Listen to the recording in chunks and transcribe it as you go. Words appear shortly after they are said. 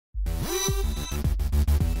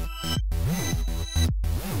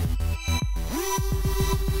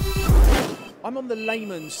I'm on the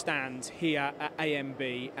Lehmann stand here at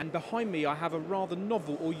AMB, and behind me I have a rather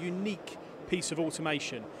novel or unique piece of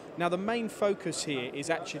automation. Now the main focus here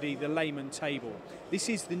is actually the Lehmann table. This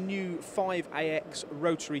is the new 5AX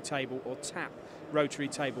rotary table, or TAP rotary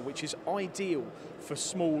table, which is ideal for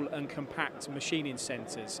small and compact machining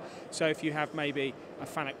centres. So if you have maybe a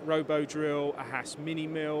Fanuc Robo Drill, a Haas Mini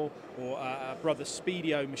Mill, or a Brother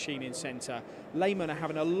Speedio machining centre, Lehmann are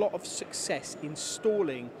having a lot of success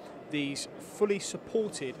installing these fully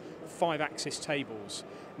supported 5-axis tables.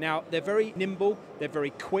 Now they're very nimble, they're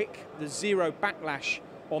very quick, there's zero backlash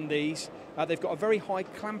on these. They've got a very high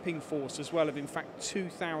clamping force as well of in fact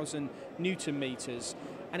 2,000 Newton meters,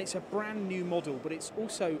 and it's a brand new model, but it's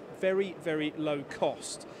also very, very low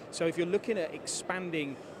cost. So if you're looking at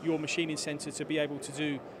expanding your machining centre to be able to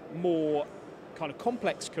do more kind of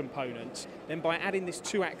complex components, then by adding this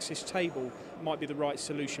 2-axis table might be the right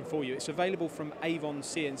solution for you. It's available from Avon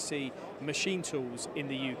CNC Machine Tools in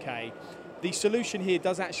the UK. The solution here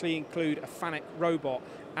does actually include a Fanuc robot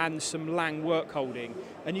and some Lang work holding,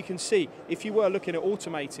 and you can see if you were looking at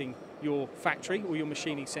automating your factory or your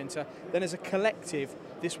machining centre, then as a collective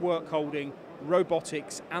this work holding,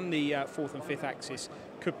 robotics and the 4th and 5th axis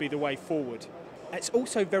could be the way forward. It's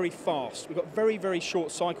also very fast. We've got very, very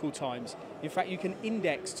short cycle times. In fact, you can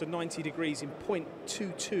index to 90 degrees in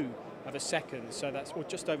 0.22 of a second, so that's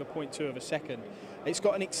just over 0.2 of a second. It's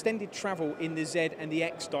got an extended travel in the Z and the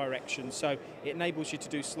X direction, so it enables you to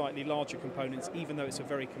do slightly larger components, even though it's a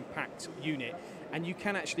very compact unit. And you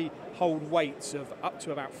can actually hold weights of up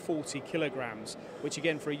to about 40 kilograms, which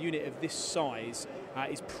again, for a unit of this size,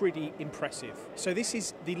 is pretty impressive. So this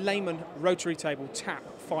is the Lehmann rotary table TAP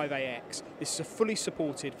 5AX. This is a fully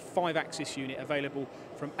supported 5-axis unit available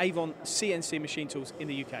from Avon CNC Machine Tools in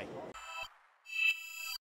the UK.